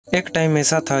एक टाइम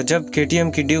ऐसा था जब केटीएम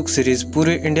की ड्यूक सीरीज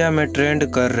पूरे इंडिया में ट्रेंड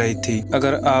कर रही थी।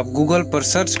 अगर आप गूगल पर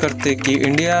सर्च करते कि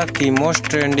इंडिया की मोस्ट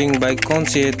ट्रेंडिंग बाइक कौन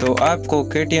सी है तो आपको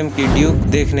केटीएम की ड्यूक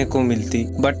देखने को मिलती।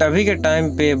 बट अभी के टाइम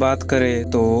पे बात करें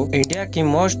तो इंडिया की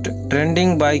मोस्ट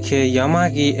ट्रेंडिंग बाइक है यामाहा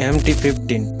की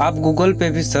MT-15। आप गूगल पे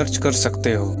भी सर्च कर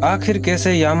सकते हो। आखिर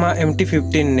कैसे यामाहा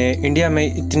MT-15 ने इंडिया में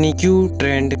इतनी क्यों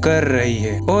ट्रेंड कर रही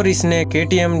है और इसने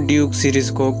केटीएम ड्यूक सीरीज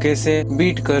को कैसे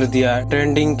बीट कर दिया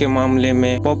ट्रेंडिंग के मामले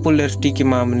में, पॉपुलैरिटी के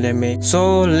मामले में। So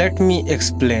let me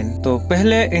explain. तो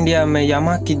पहले इंडिया में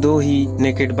यामाहा की दो ही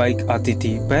नेकेड बाइक आती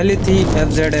थी। पहली थी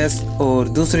FZS और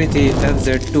दूसरी थी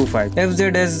FZ25।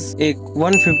 FZS एक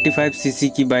 155 सीसी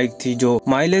की बाइक थी जो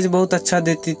माइलेज बहुत अच्छा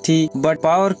देती थी बट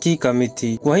पावर की कमी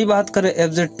थी। वही बात करें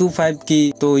FZ25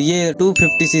 की तो ये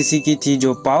 250 सीसी की थी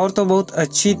जो पावर तो बहुत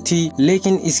अच्छी थी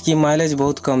लेकिन इसकी माइलेज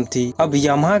बहुत कम थी। अब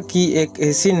यामाहा की एक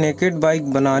ऐसी नेकेड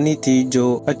बाइक बनानी थी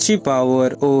जो अच्छी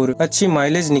पावर और अच्छी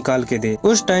माइलेज निकाल के दे।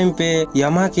 उस टाइम पे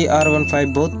यामाहा की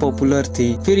R15 बहुत पॉपुलर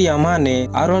थी। फिर यामाहा ने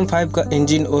R15 का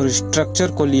इंजन और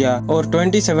स्ट्रक्चर को लिया और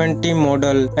 2017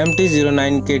 मॉडल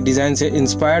MT-09 के डिजाइन से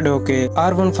इंस्पायर्ड होके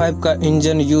R15 का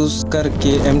इंजन यूज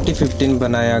करके MT-15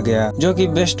 बनाया गया जो कि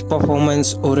बेस्ट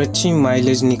परफॉर्मेंस और अच्छी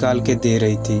माइलेज निकाल के दे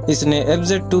रही थी। इसने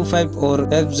FZ25 और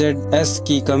FZS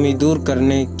की कमी दूर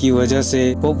करने की वजह से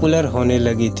पॉपुलर होने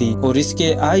लगी थी और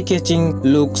इसके आई कैचिंग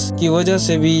लुक्स की वजह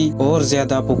से भी और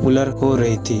ज्यादा पॉपुलर हो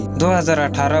रही थी।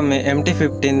 2018 में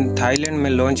MT-15 थाईलैंड में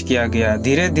लॉन्च किया गया।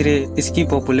 धीरे धीरे इसकी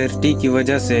पॉपुलैरिटी की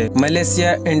वजह से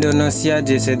मलेशिया, इंडोनेशिया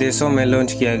जैसे देशों में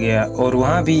लॉन्च किया गया और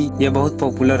वहां भी ये बहुत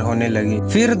पॉपुलर होने लगी।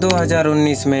 फिर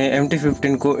 2019 में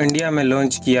MT-15 को इंडिया में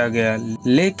लॉन्च किया गया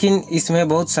लेकिन इसमें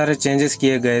बहुत सारे चेंजेस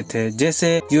किए गए थे,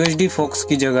 जैसे USD फोक्स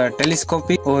की जगह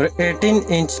टेलीस्कोपिक और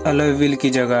 18 इंच अलॉय व्हील की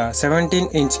जगह 17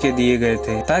 इंच के दिए गए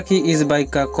थे ताकि इस बाइक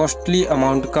का कॉस्टली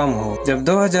अमाउंट कम हो। जब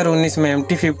 2019 में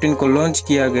MT-15 को लॉन्च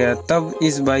किया गया तब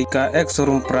इस बाइक का एक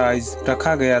शोरूम प्राइस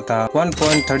रखा गया था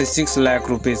 1.36 लाख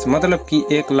रुपीस, मतलब कि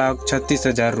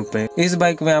 1,36,000 रुपए। इस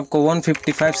बाइक में आपको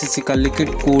 155 सीसी का लिक्विड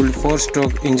कूल्ड 4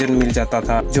 स्ट्रोक इंजन मिल जाता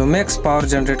था जो मैक्स पावर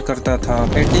जनरेट करता था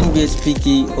 18 bhp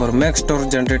की और मैक्स टॉर्क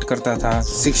जनरेट करता था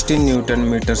 16 न्यूटन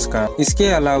मीटर्स का। इसके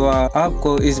अलावा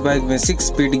आपको इस बाइक में 6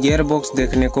 स्पीड गियर बॉक्स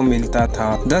देखने को मिलता था।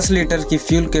 10 लीटर की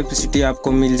फ्यूल कैपेसिटी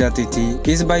आपको मिल जाती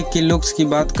थी। इस बाइक की लुक्स की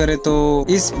बात करें तो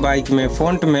इस बाइक में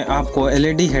फ्रंट में आपको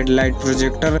LED headlight,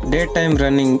 projector, day time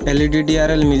running LED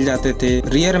DRL मिल जाते थे।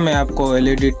 रियर में आपको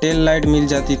LED टेल लाइट मिल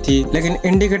जाती थी लेकिन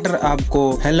इंडिकेटर आपको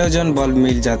हेलोजन बल्ब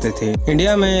मिल जाते थे।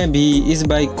 इंडिया में भी इस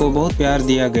बाइक को बहुत प्यार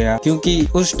दिया गया क्योंकि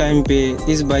उस टाइम पे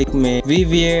इस बाइक में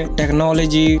VVA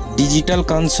technology, digital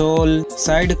console,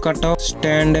 side cut off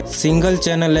stand, single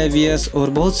channel ABS और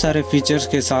बहुत सारे फीचर्स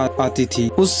के साथ आती थी।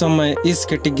 उस समय इस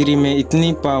कैटेगरी में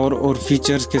इतनी पावर और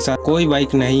फीचर्स के साथ कोई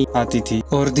बाइक नहीं आती थी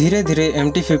और धीरे धीरे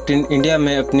MT-15 इंडिया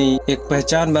में अपनी एक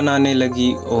पहचान बनाने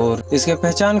लगी और इसके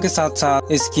पहचान के साथ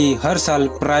साथ इसकी हर साल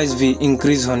प्राइस भी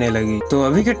इंक्रीज होने लगी। तो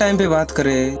अभी के टाइम पे बात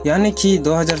करें यानी कि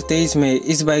 2023 में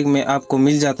इस बाइक में आपको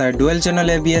मिल जाता है dual channel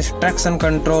ABS, traction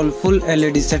control, full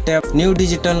LED setup, new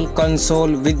digital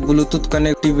console with Bluetooth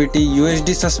connectivity,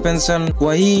 USD suspension,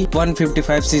 वही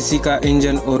 155 सीसी का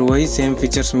इंजन और वही सेम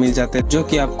फीचर्स मिल जाते जो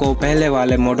कि आपको पहले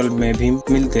वाले मॉडल में भी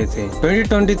मिलते थे।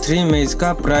 2023 में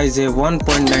इसका प्राइस है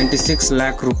 1.96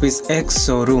 लाख रुपीस एक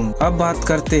शोरूम। अब बात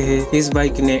करते हैं इस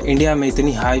बाइक ने इंडिया में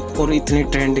इतनी हाइप और इतनी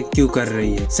ट्रेंड क्यों कर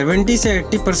रही है। 70 से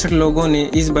 80% लोगों ने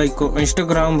इस बाइक को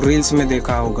इंस्टाग्राम रील्स में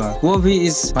देखा होगा, वो भी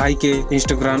इस भाई के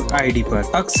इंस्टाग्राम ID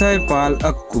पर। अक्षय पाल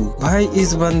अक्कू भाई,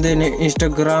 इस बंदे ने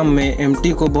इंस्टाग्राम में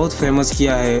MT को बहुत फेमस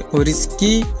किया है और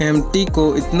इसकी MT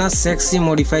को इतना सेक्सी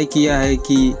मॉडिफाई किया है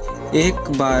कि एक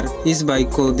बार इस बाइक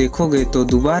को देखोगे तो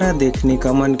दोबारा देखने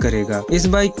का मन करेगा। इस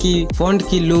बाइक की फ्रंट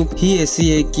की लुक ही ऐसी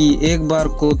है कि एक बार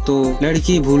को तो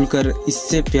लड़की भूलकर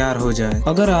इससे प्यार हो जाए।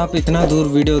 अगर आप इतना दूर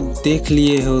वीडियो देख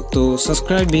लिए हो तो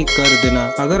सब्सक्राइब भी कर देना।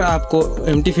 अगर आपको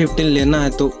MT-15 लेना है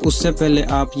तो उससे पहले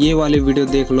आप ये वाले वीडियो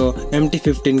देख लो,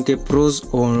 MT-15 के प्रोज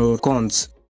और कॉन्स।